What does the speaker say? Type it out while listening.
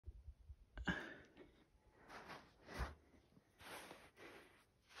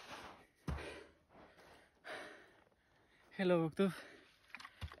Hello, Octave.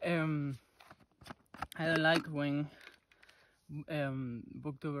 I don't like when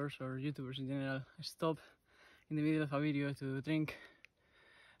booktubers or YouTubers in general stop in the middle of a video to drink.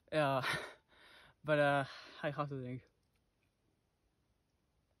 But I have to drink.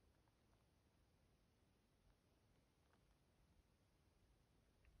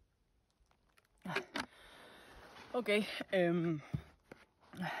 Okay.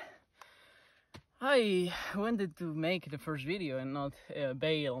 I wanted to make the first video and not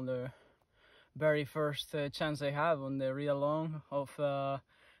bail on the very first chance I have on the read along of The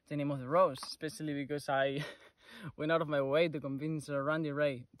Name of the Rose, especially because I went out of my way to convince Randy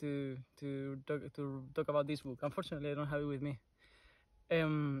Ray to talk about this book. Unfortunately, I don't have it with me.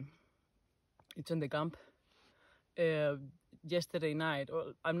 It's in the camp. Yesterday night,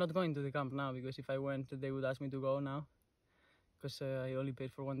 well, I'm not going to the camp now because if I went, they would ask me to go now because I only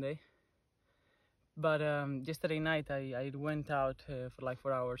paid for 1 day. But yesterday night I went out for like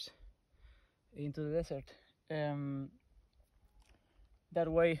 4 hours into the desert. That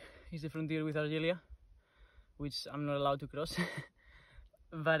way is the frontier with Algeria, which I'm not allowed to cross.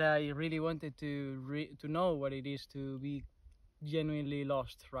 But I really wanted to know what it is to be genuinely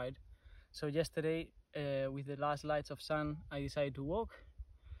lost, right? So yesterday, with the last lights of sun, I decided to walk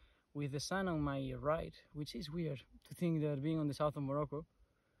with the sun on my right, which is weird to think that being on the south of Morocco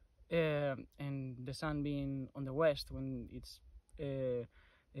and the sun being on the west when it's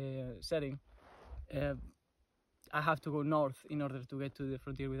setting, I have to go north in order to get to the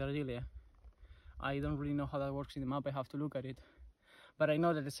frontier with Algeria. I don't really know how that works in the map, I have to look at it. But I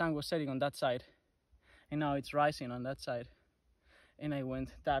know that the sun was setting on that side, and now it's rising on that side. And I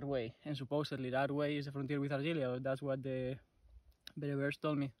went that way, and supposedly that way is the frontier with Algeria. That's what the Berbers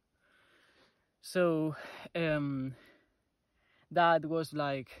told me. So that was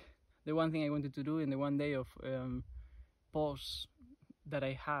like the one thing I wanted to do in the 1 day of pause that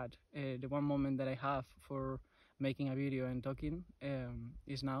I had. The one moment that I have for making a video and talking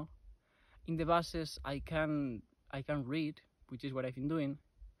is now. In the buses, I can read, which is what I've been doing.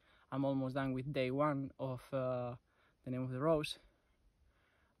 I'm almost done with day 1 of The Name of the Rose,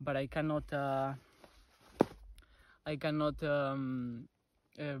 but I cannot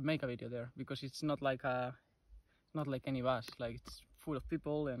make a video there because it's not like any bus. Like, it's full of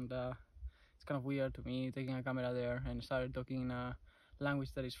people, and it's kind of weird to me taking a camera there and start talking in a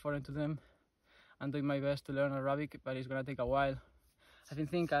language that is foreign to them. I'm doing my best to learn Arabic, but it's gonna take a while. I've been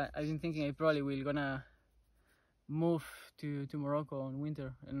thinking I probably will gonna move to Morocco in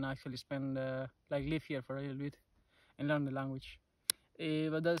winter and actually spend live here for a little bit and learn the language.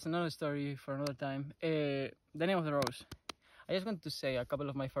 But that's another story for another time. The Name of the Rose. I just wanted to say a couple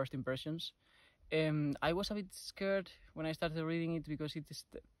of my first impressions. I was a bit scared when I started reading it because it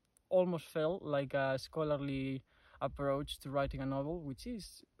almost felt like a scholarly approach to writing a novel, which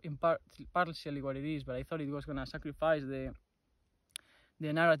is in partially what it is, but I thought it was going to sacrifice the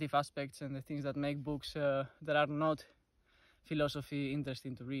narrative aspects and the things that make books that are not philosophy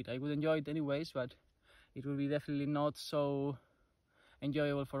interesting to read. I would enjoy it anyways, but it would be definitely not so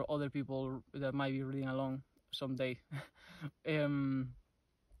enjoyable for other people that might be reading along someday.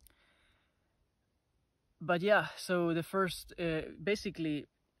 But yeah, so the first, basically,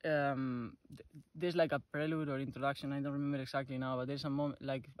 there's like a prelude or introduction, I don't remember exactly now, but there's a moment,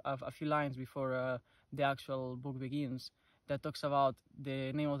 like a few lines before the actual book begins, that talks about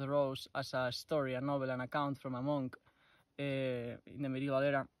The Name of the Rose as a story, a novel, an account from a monk in the medieval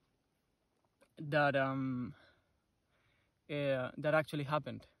era that actually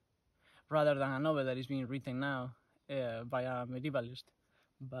happened, rather than a novel that is being written now by a medievalist,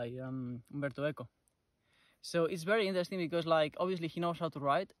 by Umberto Eco. So it's very interesting because, like, obviously he knows how to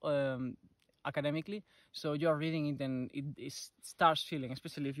write academically, so you're reading it and it starts feeling,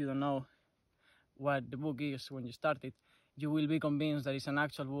 especially if you don't know what the book is when you start it, you will be convinced that it's an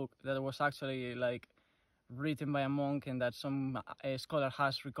actual book that was actually like written by a monk and that some scholar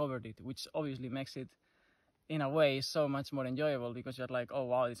has recovered it, which obviously makes it in a way so much more enjoyable because you're like, oh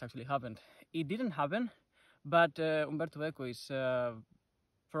wow, this actually happened. It didn't happen, but Umberto Eco is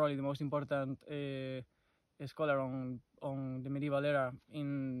probably the most important scholar on the medieval era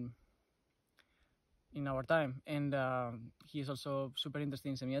in our time, and he is also super interested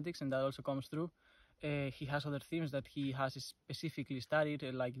in semiotics, and that also comes through. He has other themes that he has specifically studied,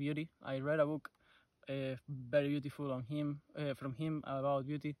 like beauty. I read a book very beautiful on him from him about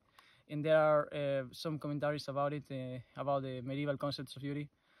beauty, and there are some commentaries about it, about the medieval concepts of beauty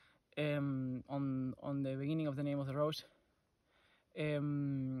on the beginning of The Name of the Rose.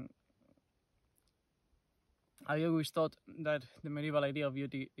 I always thought that the medieval idea of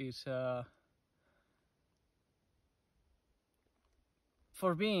beauty is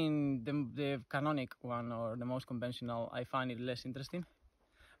for being the canonic one or the most conventional, I find it less interesting.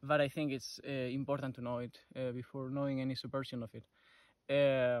 But I think it's important to know it before knowing any subversion of it.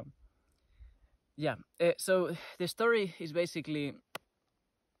 Yeah. So the story is basically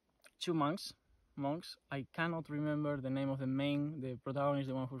two monks. I cannot remember the name of the protagonist,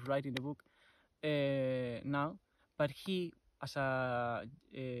 the one who's writing the book now. But he, as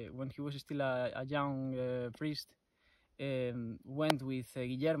when he was still a young priest, went with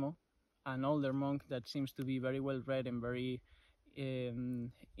Guillermo, an older monk that seems to be very well read and very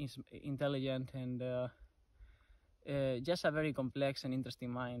intelligent and just a very complex and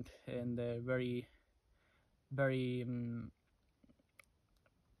interesting mind, and very very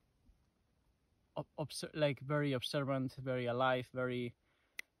observant, very alive, very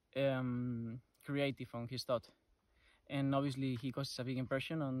creative on his thought. And obviously he causes a big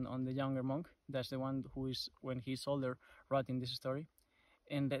impression on the younger monk. That's the one who is, when he's older, writing this story.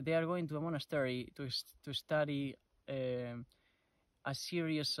 And they are going to a monastery to study a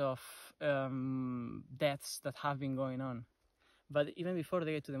series of deaths that have been going on. But even before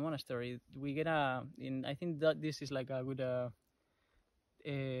they get to the monastery, we get I think that this is like a good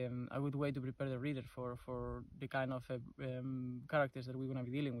way to prepare the reader for the kind of characters that we're going to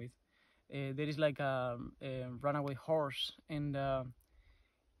be dealing with. There is like a runaway horse, and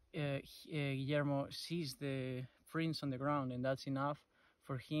Guillermo sees the prints on the ground, and that's enough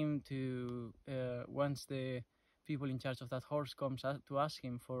for him to, once the people in charge of that horse comes to ask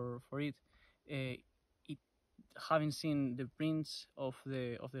him for it, having seen the prints of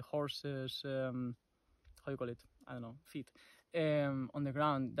the horse's how you call it, I don't know, feet on the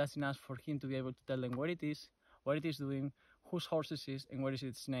ground, that's enough for him to be able to tell them where it is, what it is doing, whose horse it is, and what is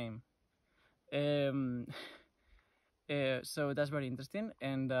its name. So that's very interesting,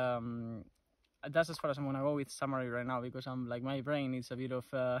 and that's as far as I'm gonna go with summary right now, because I'm like, my brain is a bit of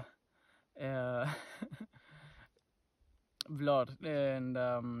blood, and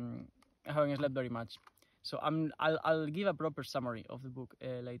I haven't slept very much. So I'll give a proper summary of the book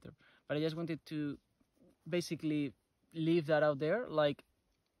later, but I just wanted to basically leave that out there. Like,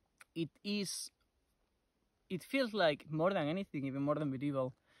 it feels like, more than anything, even more than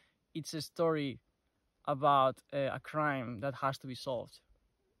medieval, it's a story about a crime that has to be solved.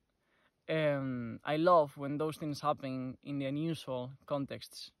 I love when those things happen in the unusual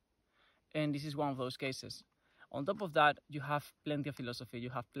contexts, and this is one of those cases. On top of that, you have plenty of philosophy, you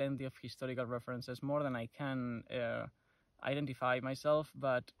have plenty of historical references, more than I can identify myself,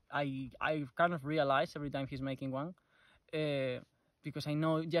 but I kind of realize every time he's making one, because I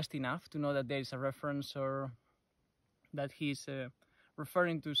know just enough to know that there is a reference, or that he's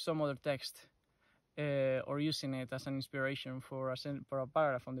referring to some other text, or using it as an inspiration for a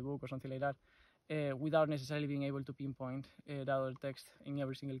paragraph on the book or something like that, without necessarily being able to pinpoint that other text in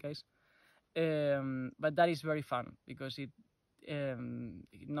every single case. But that is very fun, because it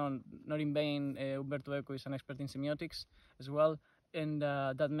not in vain, Umberto Eco is an expert in semiotics as well, and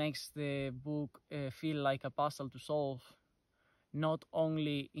that makes the book feel like a puzzle to solve, not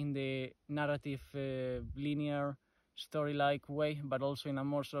only in the narrative linear story-like way, but also in a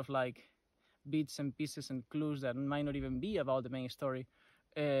more sort of like bits and pieces and clues that might not even be about the main story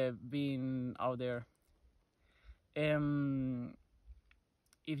being out there.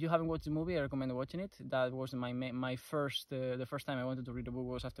 If you haven't watched the movie, I recommend watching it. That was my first, the first time I wanted to read the book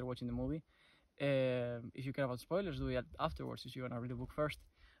was after watching the movie. If you care about spoilers, do it afterwards if you want to read the book first.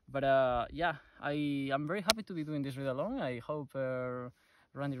 But yeah, I'm very happy to be doing this read along. I hope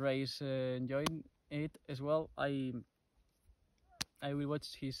Randy Reyes enjoyed it as well. I will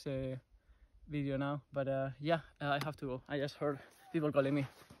watch his video now, but yeah, I have to go. I just heard people calling me.